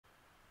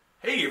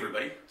Hey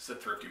everybody, it's the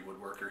Thrifty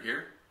Woodworker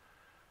here.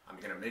 I'm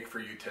going to make for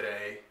you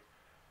today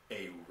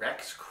a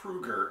Rex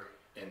Kruger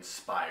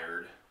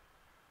inspired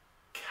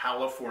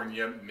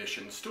California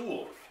mission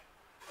stool.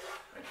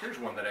 And here's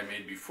one that I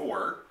made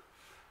before,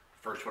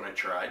 first one I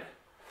tried.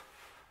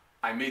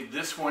 I made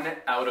this one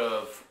out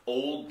of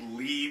old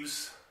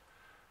leaves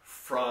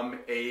from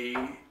a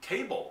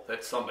table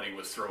that somebody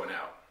was throwing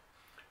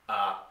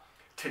out.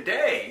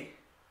 Today,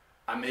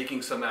 I'm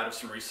making some out of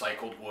some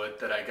recycled wood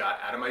that I got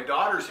out of my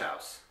daughter's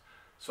house.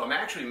 So I'm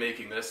actually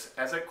making this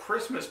as a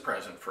Christmas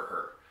present for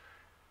her.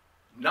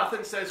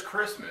 Nothing says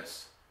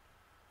Christmas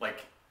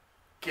like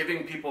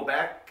giving people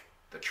back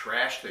the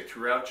trash they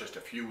threw out just a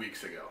few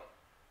weeks ago.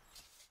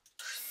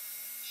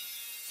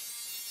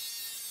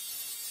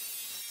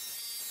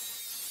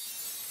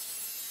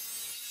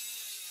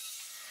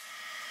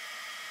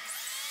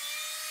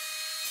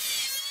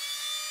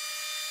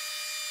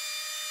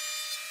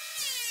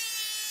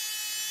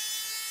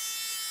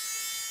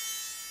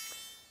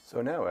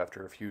 So now,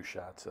 after a few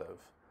shots of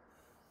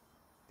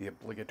the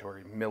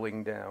obligatory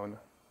milling down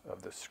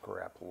of the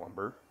scrap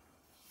lumber,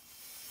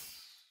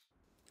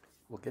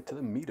 we'll get to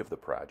the meat of the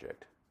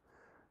project.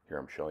 Here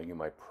I'm showing you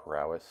my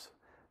prowess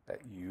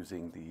at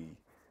using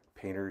the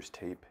painter's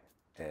tape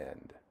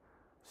and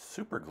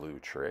super glue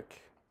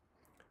trick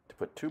to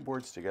put two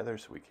boards together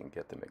so we can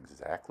get them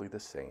exactly the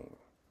same.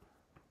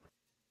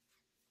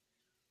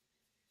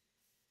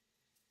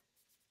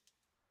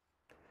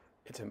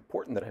 It's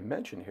important that I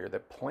mention here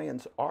that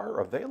plans are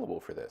available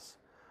for this.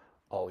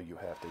 All you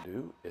have to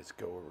do is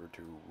go over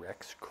to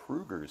Rex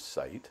Kruger's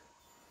site,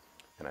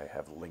 and I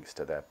have links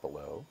to that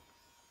below,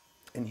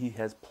 and he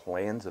has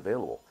plans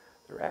available.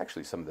 They're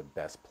actually some of the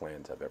best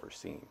plans I've ever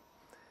seen.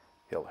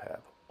 He'll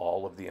have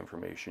all of the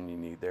information you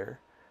need there,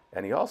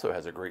 and he also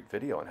has a great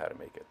video on how to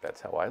make it. That's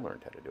how I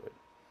learned how to do it.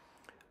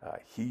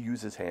 He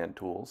uses hand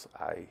tools.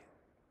 I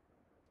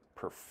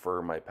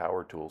prefer my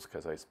power tools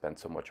because I spent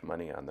so much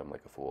money on them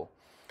like a fool.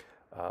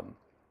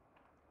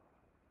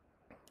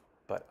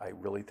 But I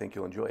really think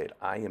you'll enjoy it.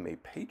 I am a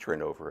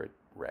patron over at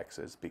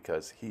Rex's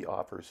because he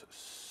offers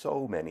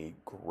so many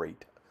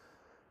great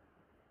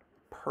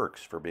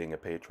perks for being a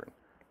patron.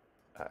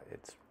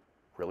 It's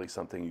really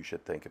something you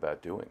should think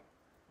about doing.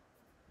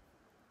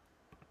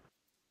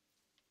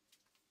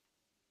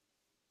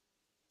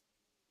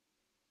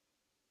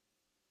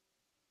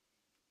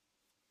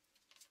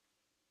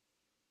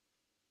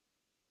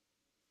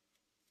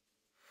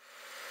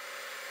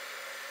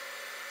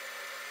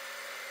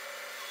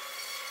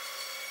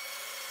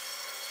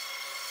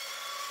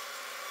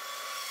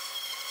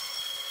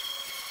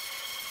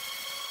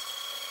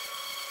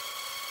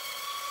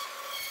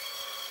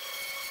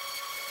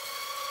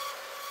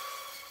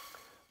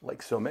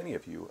 Like so many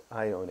of you,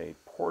 I own a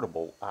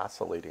portable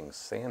oscillating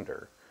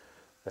sander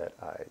that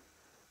I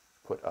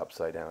put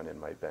upside down in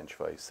my bench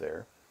vise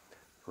there.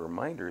 A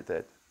reminder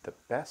that the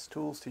best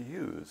tools to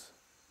use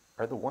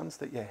are the ones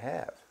that you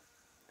have.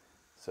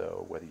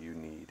 So whether you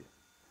need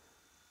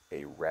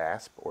a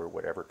rasp or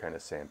whatever kind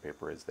of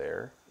sandpaper is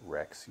there,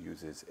 Rex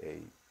uses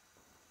a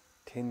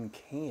tin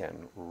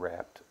can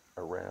wrapped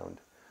around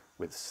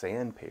with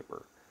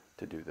sandpaper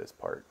to do this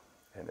part,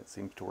 and it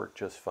seems to work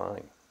just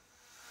fine.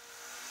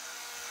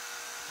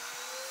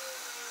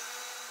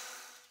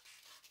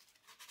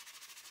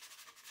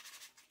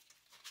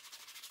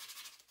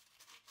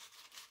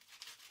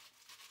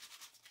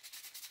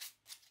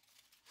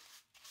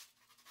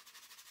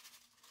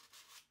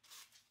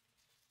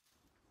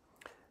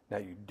 Now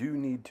you do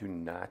need to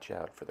notch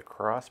out for the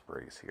cross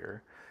brace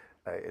here.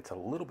 It's a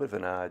little bit of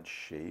an odd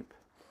shape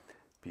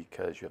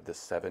because you have the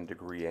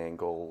 7-degree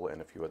angle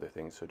and a few other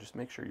things, so just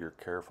make sure you're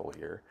careful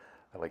here.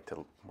 I like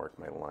to mark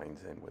my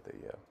lines in with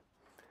a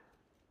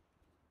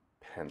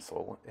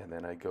pencil, and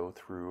then I go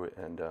through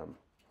and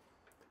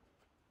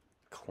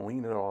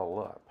clean it all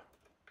up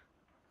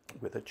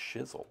with a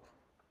chisel.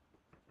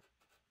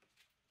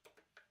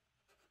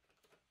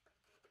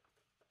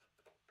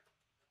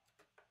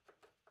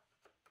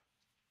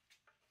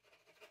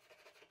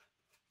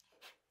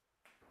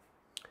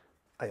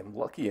 I am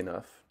lucky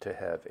enough to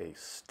have a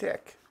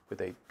stick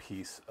with a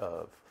piece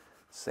of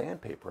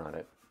sandpaper on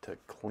it to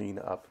clean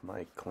up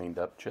my cleaned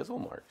up chisel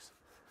marks.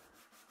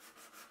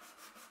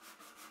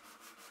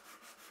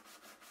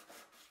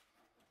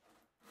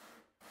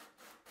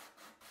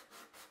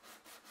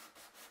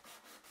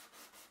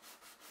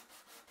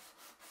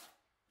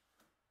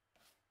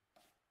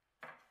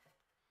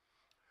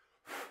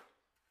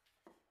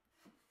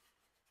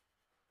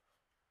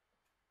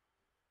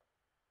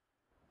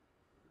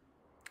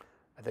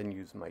 I then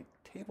use my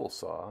table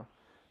saw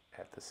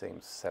at the same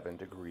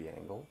 7-degree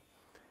angle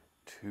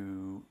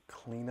to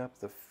clean up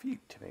the feet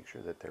to make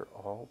sure that they're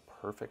all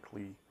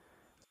perfectly.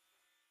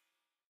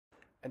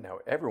 And now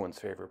everyone's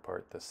favorite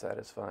part, the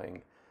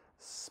satisfying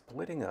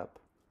splitting up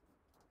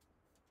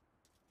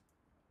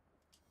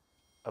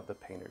of the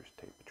painter's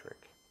tape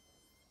trick.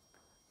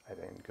 I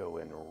then go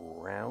and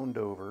round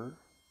over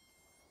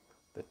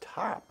the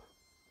top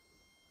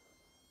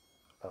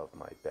of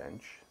my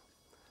bench.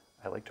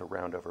 I like to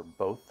round over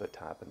both the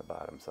top and the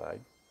bottom side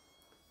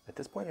At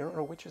this point, I don't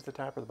know which is the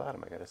top or the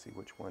bottom. I gotta see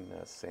which one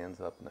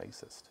sands up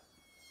nicest.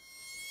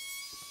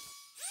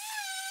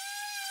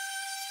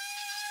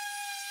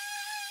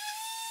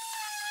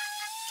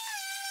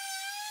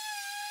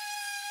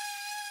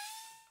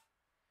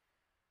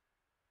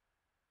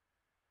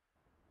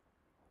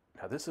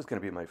 Now this is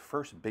going to be my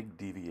first big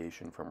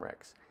deviation from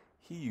Rex.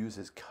 He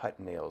uses cut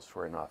nails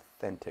for an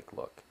authentic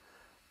look.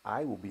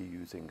 I will be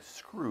using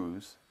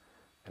screws,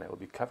 and I will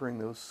be covering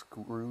those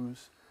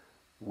screws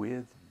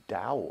with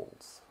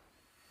dowels.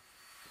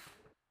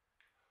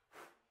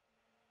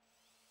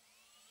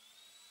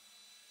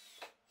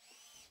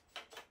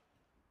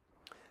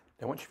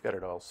 Now once you've got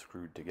it all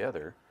screwed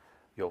together,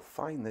 you'll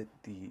find that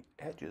the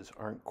edges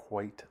aren't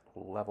quite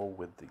level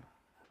with the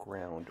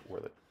ground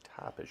or the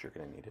top as you're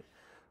going to need it.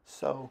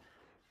 So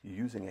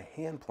using a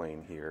hand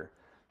plane here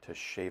to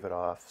shave it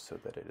off so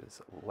that it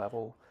is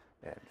level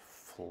and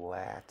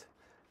flat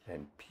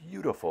and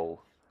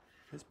beautiful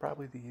is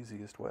probably the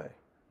easiest way.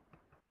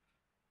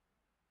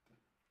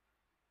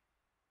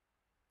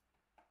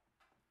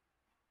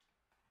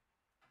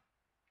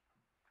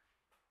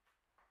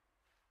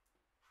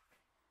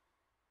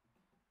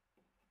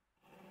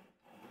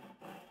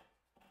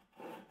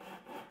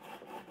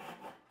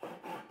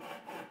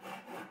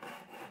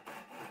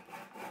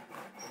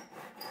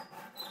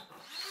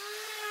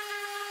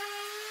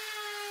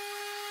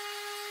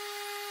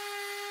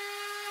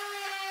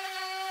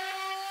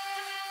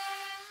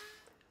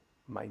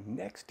 My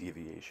next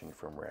deviation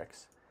from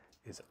Rex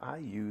is I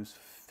use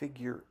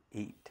figure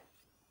 8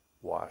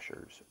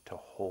 washers to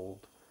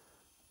hold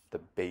the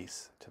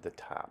base to the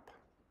top.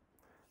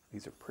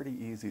 These are pretty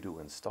easy to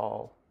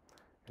install,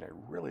 and I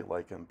really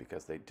like them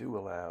because they do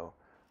allow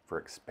for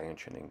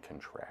expansion and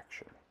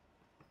contraction.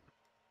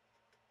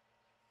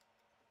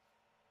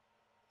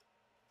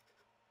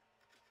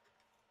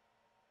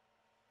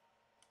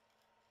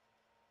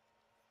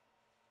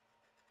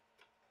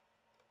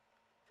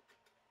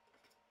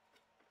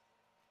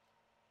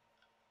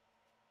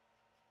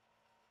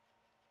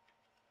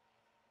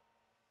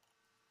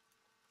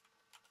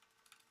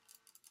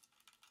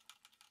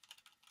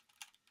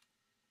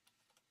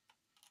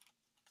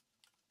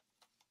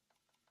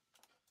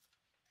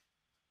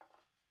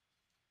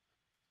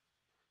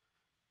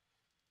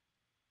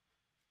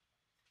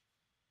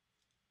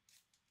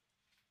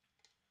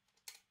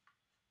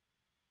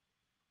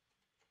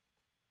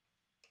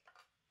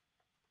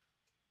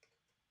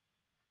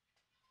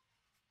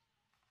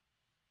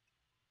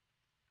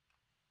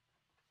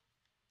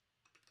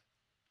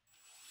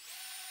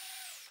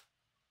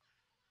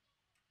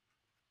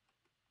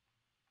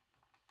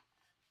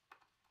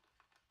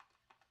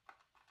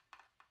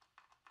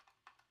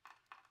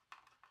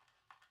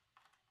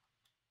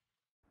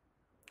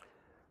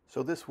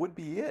 So this would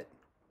be it.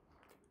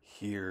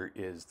 Here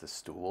is the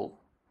stool,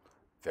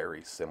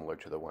 very similar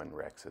to the one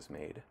Rex has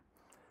made.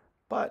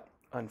 But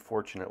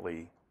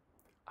unfortunately,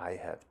 I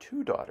have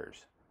two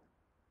daughters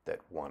that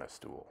want a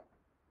stool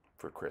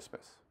for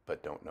Christmas,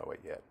 but don't know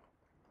it yet.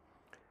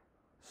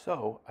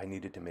 So I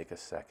needed to make a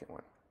second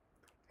one,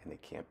 and they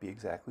can't be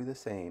exactly the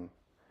same.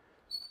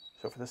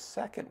 So for the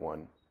second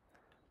one,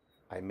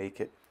 I make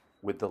it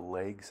with the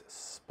legs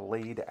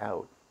splayed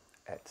out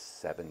at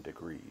 7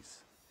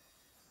 degrees.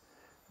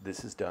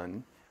 This is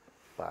done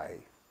by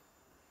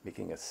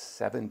making a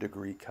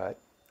 7-degree cut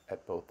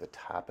at both the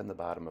top and the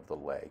bottom of the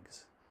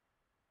legs,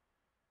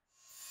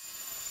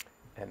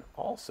 and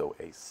also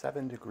a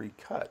 7-degree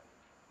cut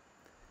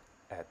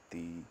at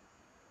the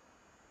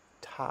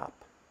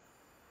top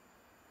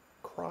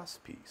cross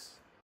piece.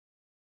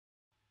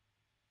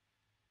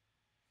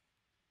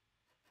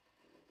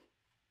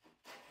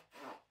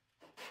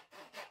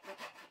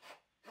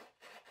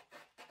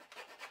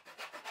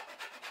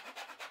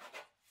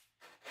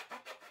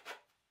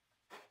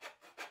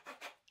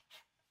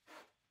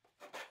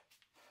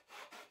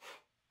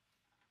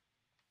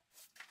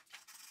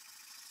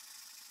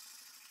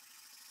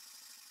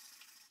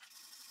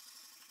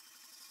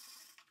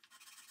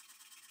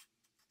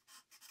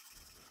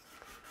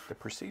 The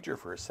procedure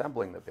for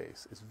assembling the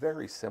base is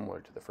very similar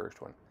to the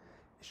first one.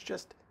 It's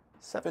just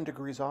 7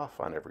 degrees off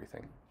on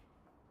everything.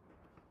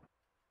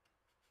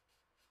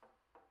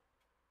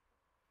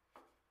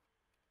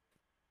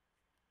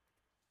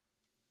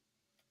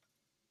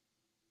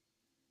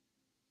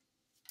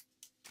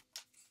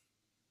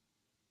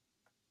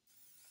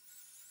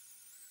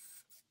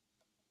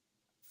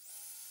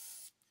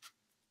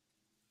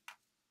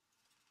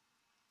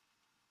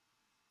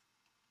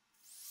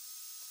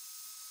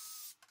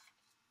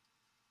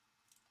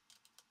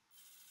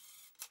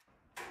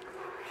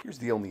 Here's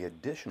the only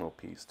additional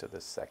piece to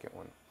this second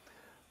one.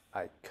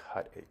 I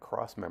cut a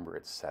cross member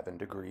at 7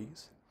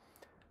 degrees,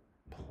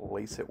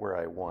 place it where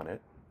I want it,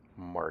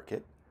 mark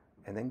it,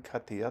 and then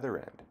cut the other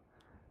end.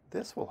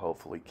 This will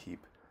hopefully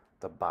keep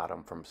the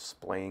bottom from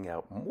splaying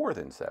out more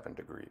than 7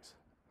 degrees.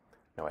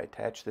 Now I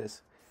attach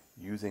this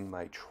using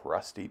my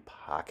trusty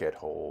pocket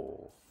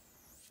hole.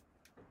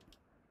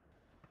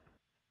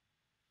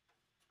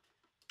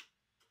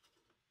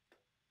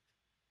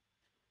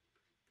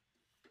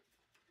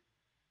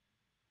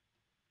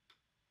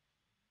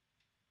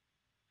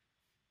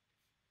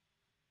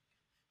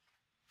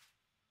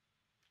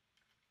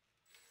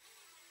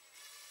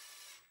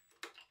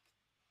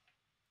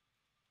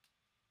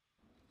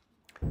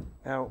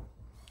 Now,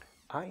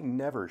 I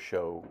never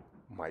show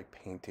my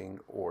painting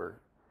or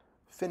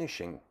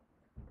finishing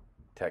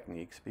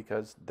techniques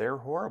because they're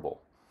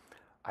horrible.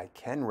 I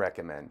can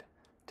recommend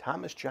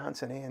Thomas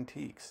Johnson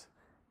Antiques.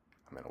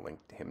 I'm going to link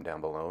to him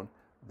down below.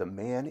 The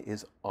man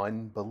is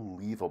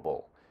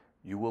unbelievable.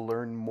 You will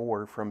learn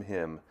more from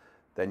him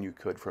than you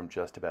could from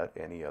just about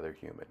any other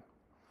human.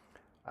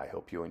 I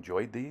hope you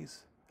enjoyed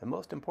these, and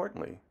most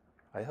importantly,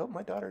 I hope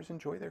my daughters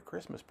enjoy their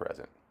Christmas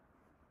present.